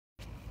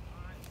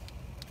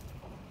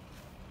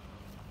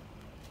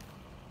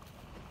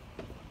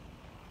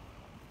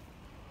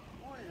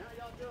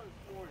doing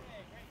this morning?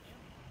 Hey, great, you?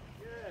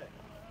 Good.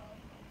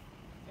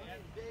 My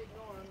name's Dave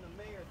Noerr. I'm the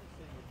mayor of the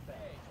city of Taft.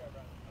 Hey,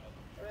 Trevor.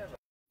 Trevor.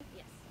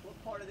 Yes. What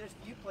part of this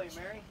do you play,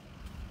 Mary?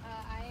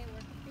 I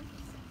work with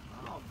Greenpeace.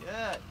 Oh,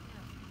 good.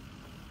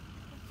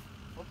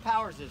 What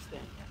powers this thing?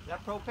 Is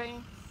that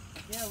propane?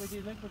 Yeah, we do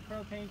liquid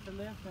propane for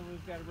lift, and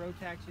we've got a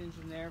Rotax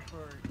engine there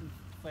for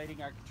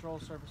inflating our control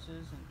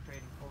surfaces and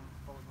creating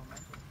forward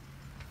momentum.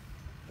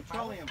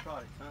 Petroleum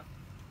products, huh?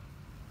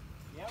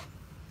 Yep.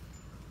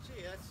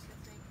 Gee,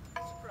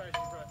 I'm surprised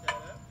you brought that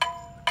up.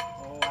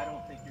 Oh, I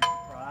don't think you're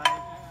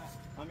surprised.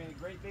 I mean, a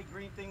great big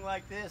green thing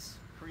like this,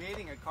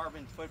 creating a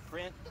carbon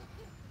footprint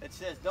that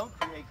says don't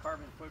create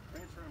carbon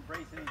footprints or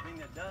embrace anything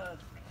that does,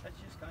 that's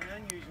just kind of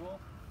unusual,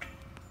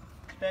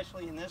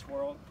 especially in this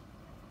world.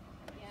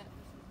 Yeah,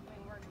 I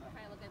mean, we're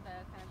trying to look at the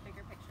kind of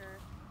bigger picture,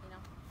 you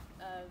know,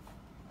 of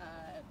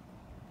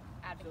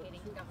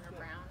advocating Governor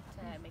Brown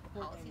to make a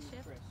policy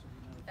shift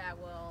that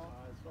will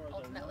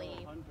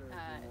ultimately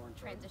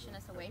transition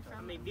us away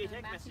from the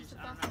mass use of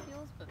fossil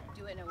fuels, but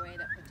do it in a way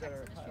that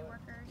protects industry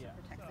workers,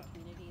 protects the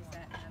communities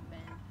that have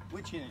been...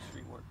 Which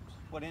industry workers?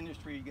 What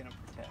industry are you going to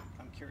protect?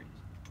 I'm curious.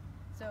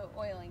 So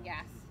oil and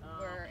gas,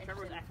 we're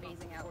interested in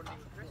phasing out fossil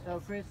fuels.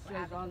 So Chris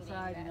We're is on advocating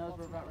side, he that knows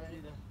we're about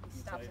ready to...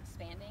 stops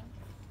expanding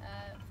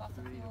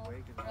fossil fuel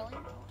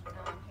drilling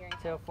here in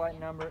Tail flight California.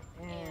 number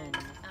And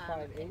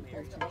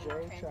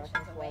N5832J,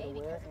 tracking flight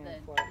aware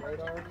and flight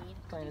radar.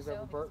 Plane is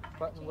over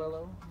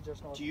Buttonwillow,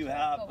 just north. Do you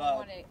have...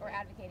 we're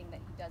advocating that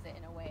he does it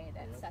in a way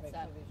that sets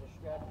up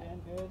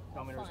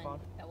a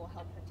fund that will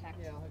help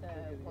protect the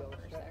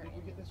workers that are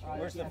in the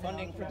where's the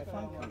funding for the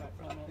fund?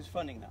 Who's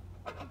funding that?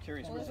 I'm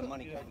curious, where's the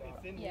money coming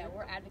from? Yeah,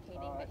 we're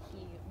advocating that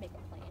he make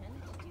a plan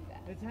to do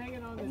that. It's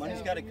hanging on The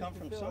money's got to come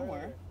from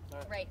somewhere.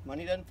 Right.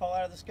 Money doesn't fall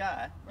out of the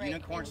sky. Right.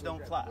 Unicorns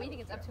don't fly. We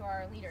think it's up to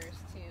our leaders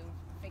to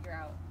figure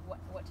out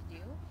what to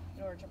do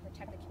in order to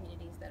protect the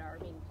communities that are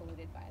being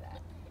polluted by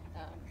that.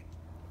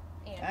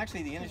 And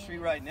actually, the industry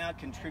right now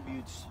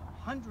contributes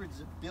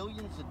hundreds of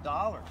billions of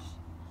dollars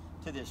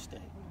to this state.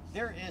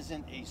 There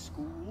isn't a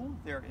school,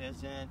 there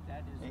isn't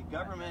a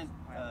government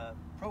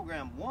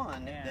program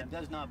that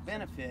does not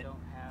benefit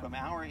from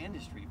our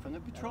industry, from the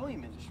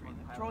petroleum industry.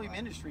 The petroleum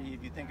industry,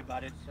 if you think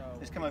about it,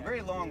 has come a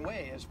very long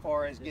way as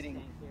far as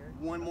getting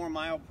 1 more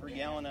mile per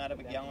gallon out of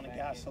a gallon of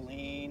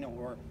gasoline,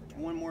 or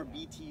 1 more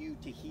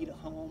BTU to heat a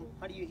home.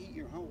 How do you heat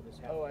your home?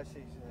 Oh, I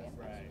see.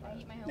 I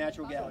heat my home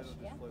Natural with gas. fossil,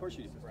 yeah. Of course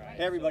you do.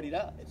 Everybody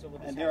does.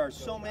 And there are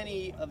so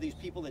many of these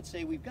people that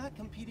say we've got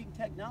competing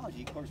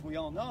technology. Of course, we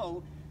all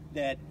know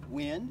that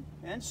wind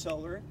and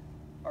solar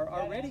are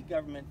already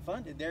government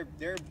funded.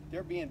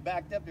 They're being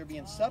backed up. They're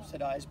being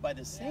subsidized by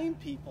the same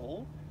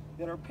people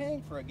that are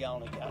paying for a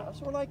gallon of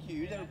gas, or like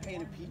you, that are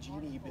paying a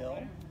PG&E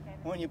bill.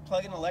 When you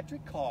plug an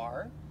electric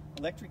car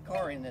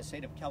in the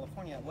state of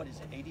California, what is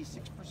it?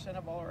 86%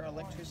 of all our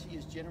electricity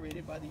is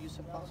generated by the use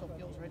of fossil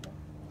fuels right now.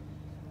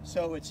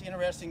 So it's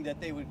interesting that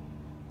they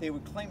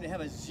would claim to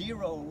have a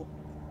zero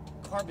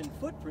carbon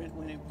footprint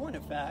when in point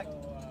of fact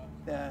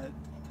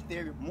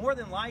they're more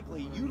than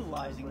likely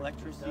utilizing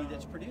electricity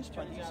that's produced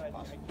by the use of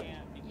fossil fuels.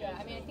 Yeah,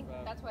 I mean, I think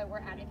that's why we're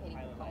advocating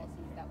for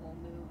policies that will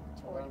move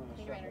toward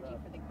cleaner energy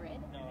for the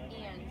grid,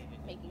 and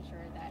making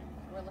sure that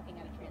we're looking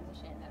at a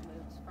transition that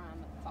moves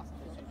from fossil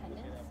fuel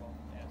dependence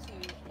to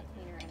a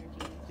cleaner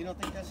energy. You don't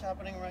think that's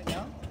happening right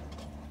now?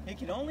 It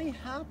can only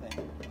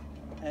happen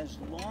as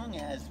long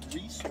as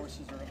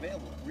resources are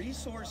available.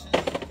 Resources,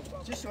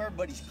 just so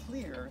everybody's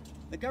clear,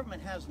 the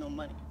government has no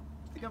money.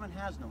 The government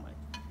has no money.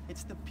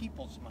 It's the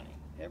people's money.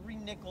 Every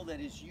nickel that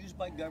is used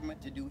by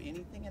government to do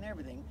anything and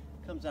everything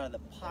comes out of the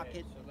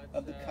pocket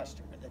of the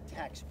customer, the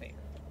taxpayer.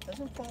 It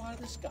doesn't fall out of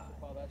the sky.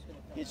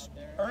 It's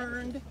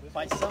earned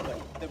by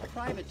somebody. The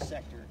private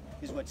sector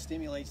is what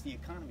stimulates the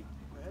economy.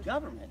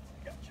 Government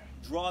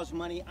draws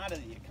money out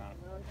of the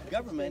economy.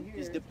 Government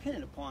is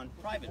dependent upon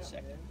private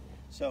sector.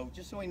 So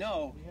just so we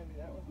know,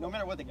 no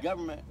matter what the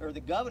government or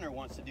the governor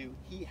wants to do,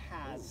 he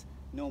has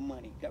no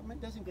money.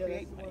 Government doesn't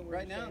create money.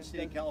 Right now in the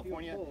state of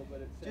California,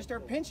 just our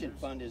pension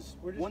fund is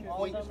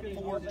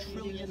 $1.4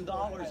 trillion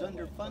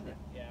underfunded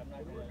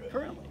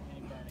currently.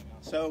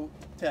 So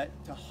to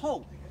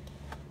hope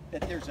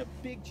that there's a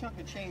big chunk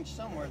of change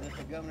somewhere that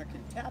the governor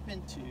can tap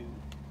into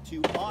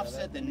to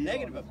offset the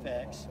negative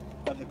effects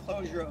of the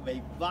closure of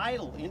a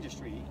vital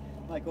industry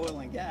like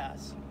oil and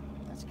gas,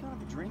 that's kind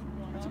of a dream.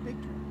 That's a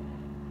big dream.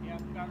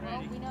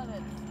 Well, we know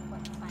that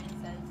what science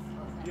says.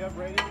 Do you have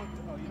radio?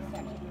 Oh, you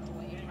don't. Away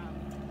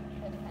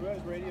from the who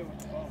has radio?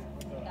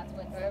 That's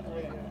what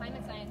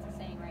climate science is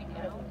saying right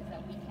now, is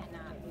that we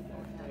cannot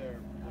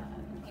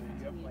continue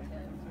to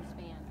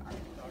expand our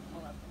and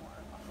pull up more.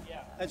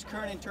 That's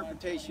current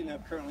interpretation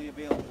of currently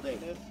available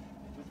data,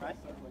 right?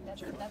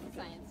 That's the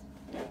science.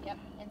 Yep.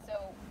 And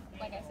so,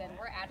 like I said,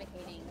 we're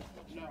advocating to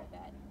make sure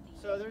that.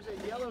 So there's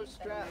a yellow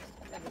strap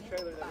in the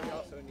trailer that we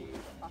also need.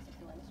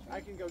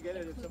 I can go get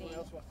it if someone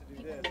else wants to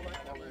do this.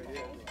 Where it is.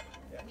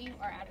 Yeah. We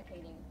are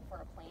advocating for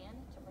a plan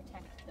to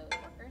protect those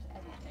workers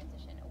as we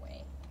transition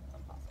away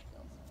from fossil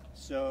fuels.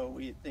 So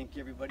we think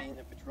everybody in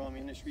the petroleum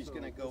industry is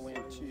going to go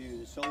into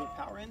the solar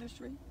power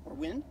industry or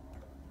wind.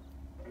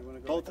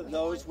 Both of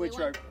those, which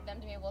are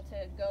them to be able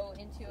to go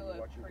into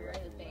a career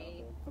that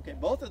they. Okay,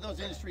 both of those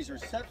industries are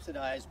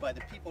subsidized by the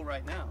people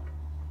right now.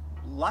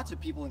 Lots of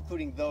people,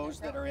 including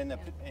those that are in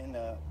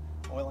the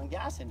oil and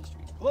gas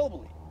industry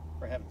globally,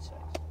 for heaven's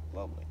sakes,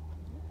 globally.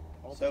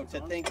 So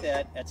to think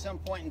that at some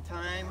point in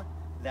time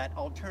that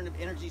alternative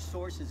energy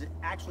source is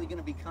actually going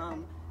to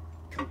become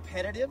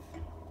competitive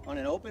on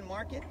an open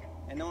market,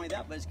 and not only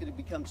that, but it's going to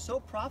become so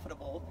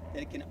profitable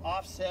that it can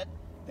offset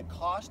the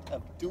cost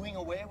of doing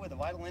away with a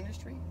vital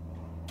industry,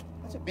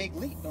 that's a big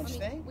leap, don't you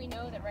think? We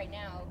know that right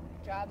now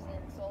jobs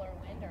in solar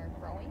and wind are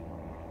growing.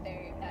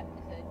 That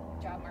is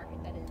a job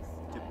market that is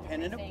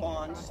dependent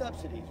upon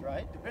subsidies,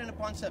 right? Dependent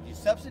upon subsidies.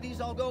 Subsidies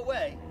all go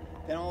away,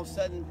 then all of a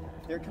sudden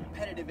their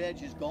competitive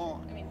edge is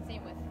gone. I mean,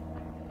 same with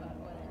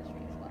oil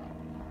industry as well.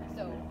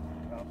 So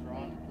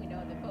we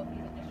know that both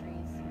these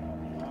industries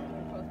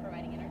are both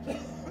providing energy.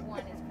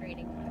 One is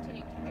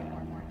continuing to create more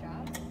and more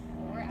jobs.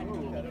 We're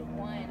advocating if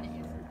one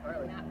is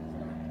not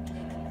going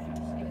to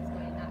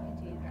not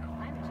continue to drive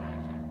climate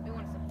change, we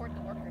want to support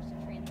the workers to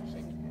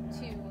transition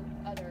to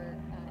other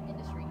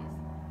industries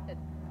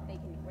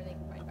where they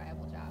can find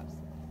viable jobs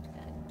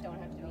and don't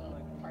have to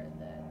be part of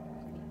the.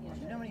 Do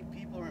you know how many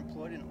people are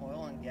employed in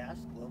oil and gas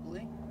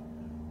globally?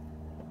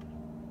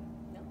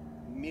 No.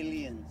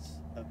 Millions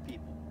of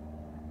people.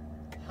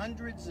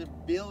 Hundreds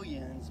of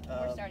billions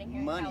of We're starting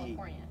here money. in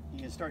California. You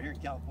can start here in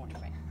California.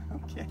 Right.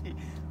 Okay,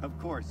 of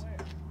course.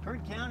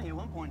 Kern County at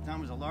one point in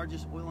time was the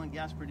largest oil and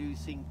gas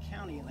producing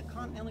county in the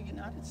continental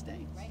United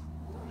States. Right.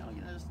 Continental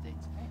United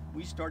States. Right.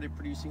 We started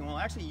producing oil,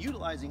 actually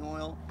utilizing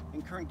oil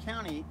in Kern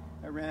County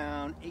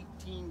around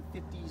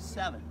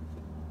 1857.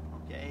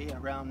 Okay,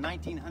 around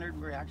 1900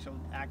 we were actually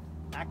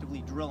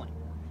actively drilling.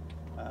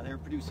 They were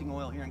producing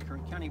oil here in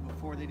Kern County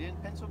before they did in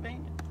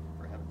Pennsylvania,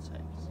 for heaven's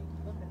sakes.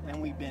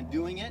 And we've been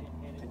doing it,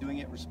 and doing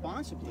it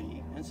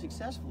responsibly and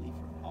successfully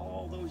for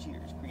all those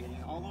years, creating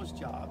all those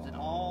jobs and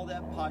all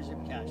that positive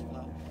cash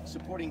flow,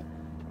 supporting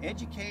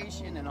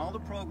education and all the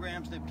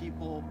programs that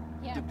people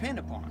depend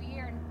upon.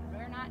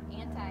 We're not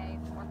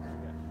anti-worker.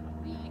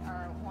 We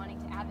are wanting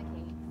to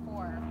advocate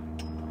for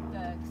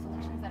the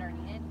solutions that are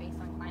needed based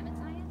on climate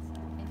science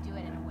and do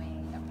it in a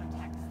way that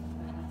protects the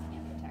communities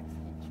and protects the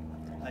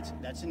industry.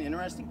 That's an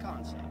interesting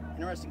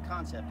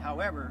concept.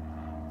 However,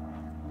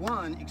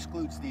 one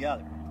excludes the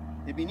other.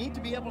 It'd be neat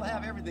to be able to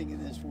have everything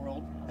in this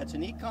world. That's a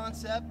neat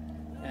concept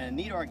and a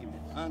neat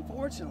argument.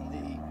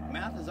 Unfortunately,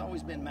 math has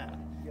always been math,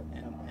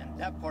 and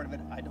that part of it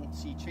I don't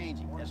see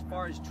changing. As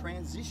far as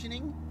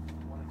transitioning,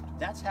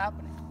 that's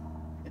happening.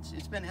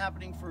 It's been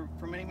happening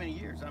for many, many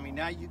years. I mean,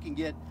 now you can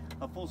get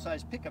a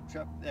full-size pickup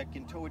truck that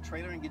can tow a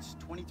trailer and gets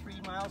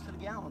 23 miles to the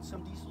gallon.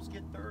 Some diesels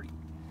get 30.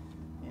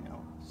 You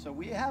know, so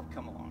we have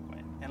come a long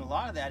way, and a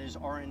lot of that is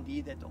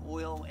R&D that the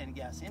oil and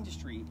gas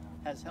industry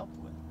has helped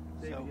with.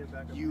 So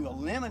you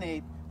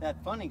eliminate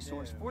that funding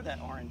source for that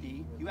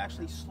R&D, you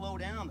actually slow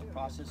down the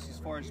process as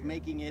far as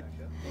making it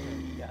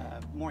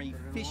a more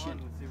efficient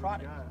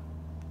product.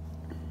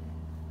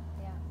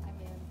 Yeah, I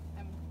mean,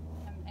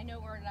 I know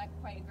we're not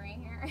quite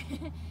agreeing here,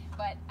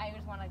 but I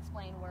just want to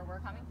explain where we're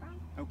coming from.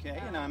 Okay,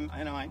 and I'm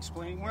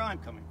explaining where I'm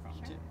coming from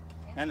Sure. too,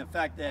 and the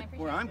fact that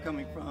where I'm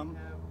coming from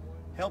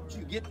helped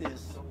you get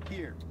this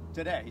here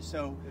today.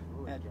 So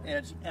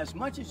as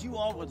much as you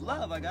all would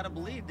love, I got to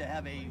believe, to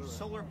have a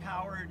solar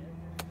powered,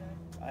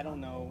 I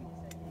don't know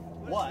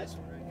what,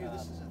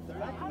 the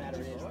fact of the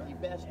matter is the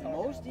best,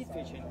 most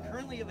efficient,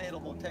 currently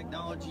available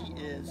technology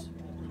is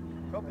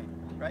propane,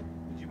 right?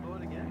 Did you mow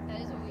it again? That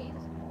is what we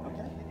use.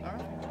 Okay, all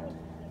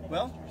right.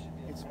 Well,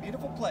 it's a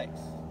beautiful place.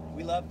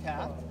 We love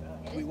Taft.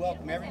 It We is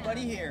welcome beautiful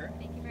everybody town. here.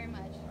 Thank you very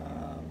much.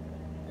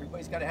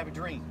 Everybody's got to have a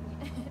dream.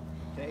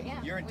 Okay,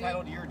 Yeah, you're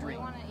entitled to your dream.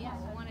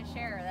 We want to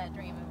share that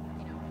dream of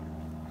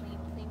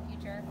clean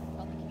future,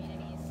 healthy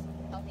communities,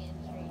 healthy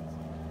industries.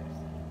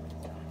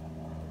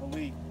 Well,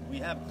 we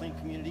have a clean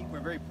community.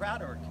 We're very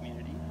proud of our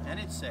community, and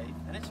it's safe,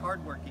 and it's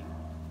hardworking,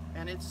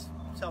 and it's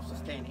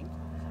self-sustaining.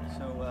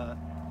 So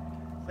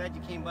glad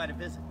you came by to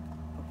visit.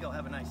 Hope you all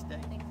have a nice day.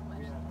 Thanks so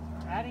much.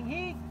 Adding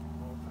heat.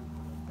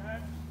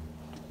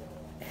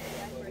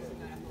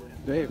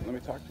 Dave, let me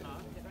talk to you.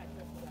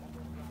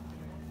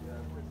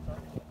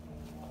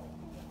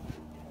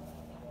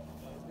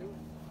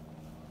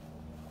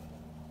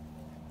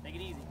 Take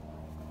it easy.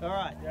 All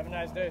right. You have a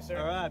nice day, sir.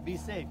 All right. Be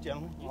safe,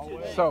 gentlemen. You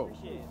too. So-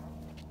 Appreciate it.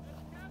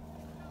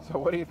 So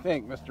what do you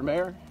think, Mr.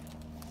 Mayor?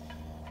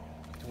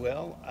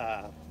 Well,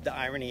 the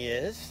irony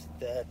is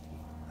that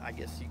I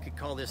guess you could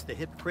call this the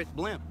hypocrite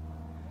Blimp.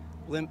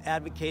 Blimp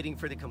advocating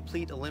for the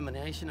complete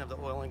elimination of the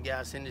oil and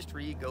gas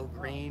industry, go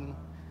green,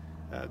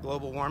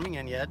 global warming,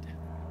 and yet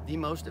the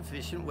most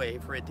efficient way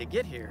for it to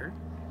get here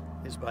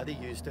is by the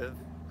use of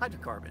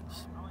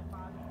hydrocarbons.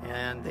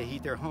 And they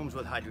heat their homes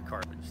with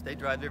hydrocarbons. They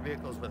drive their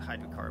vehicles with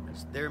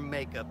hydrocarbons. Their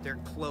makeup, their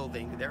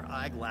clothing, their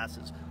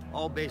eyeglasses,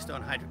 all based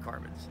on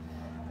hydrocarbons.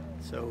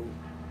 So,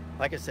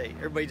 like I say,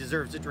 everybody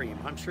deserves a dream.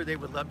 I'm sure they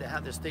would love to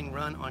have this thing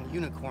run on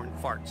unicorn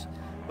farts,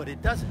 but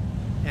it doesn't.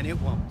 and it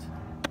won't.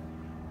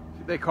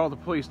 They call the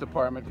police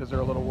department because they're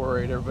a little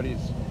worried.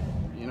 Everybody's,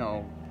 you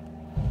know,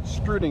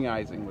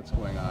 scrutinizing what's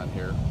going on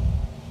here.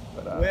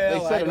 But Well, they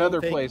said I in don't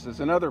other think- places,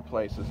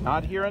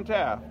 not here in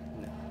Taft,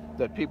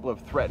 that people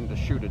have threatened to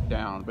shoot it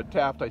down. But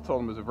Taft, I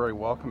told them, is a very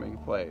welcoming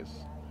place.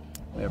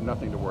 They have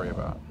nothing to worry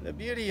about. The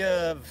beauty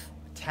of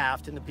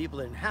Taft and the people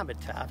that inhabit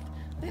Taft,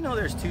 they know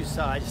there's two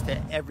sides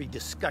to every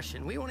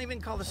discussion. We won't even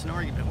call this an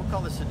argument, we'll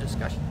call this a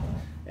discussion.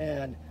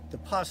 And the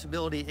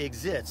possibility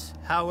exists.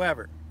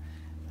 However,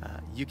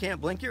 you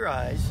can't blink your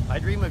eyes. I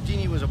Dream of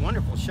Jeannie was a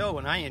wonderful show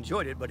and I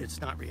enjoyed it, but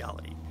it's not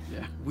reality.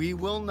 Yeah. We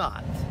will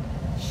not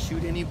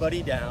shoot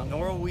anybody down,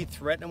 nor will we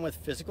threaten them with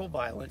physical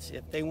violence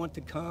if they want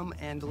to come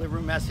and deliver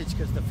a message,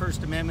 because the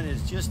First Amendment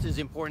is just as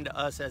important to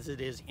us as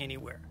it is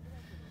anywhere.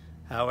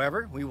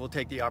 However, we will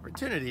take the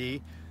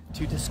opportunity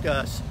to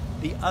discuss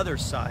the other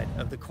side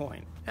of the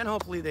coin, and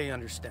hopefully they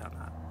understand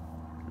that.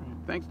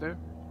 Thanks, Dave.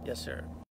 Yes, sir.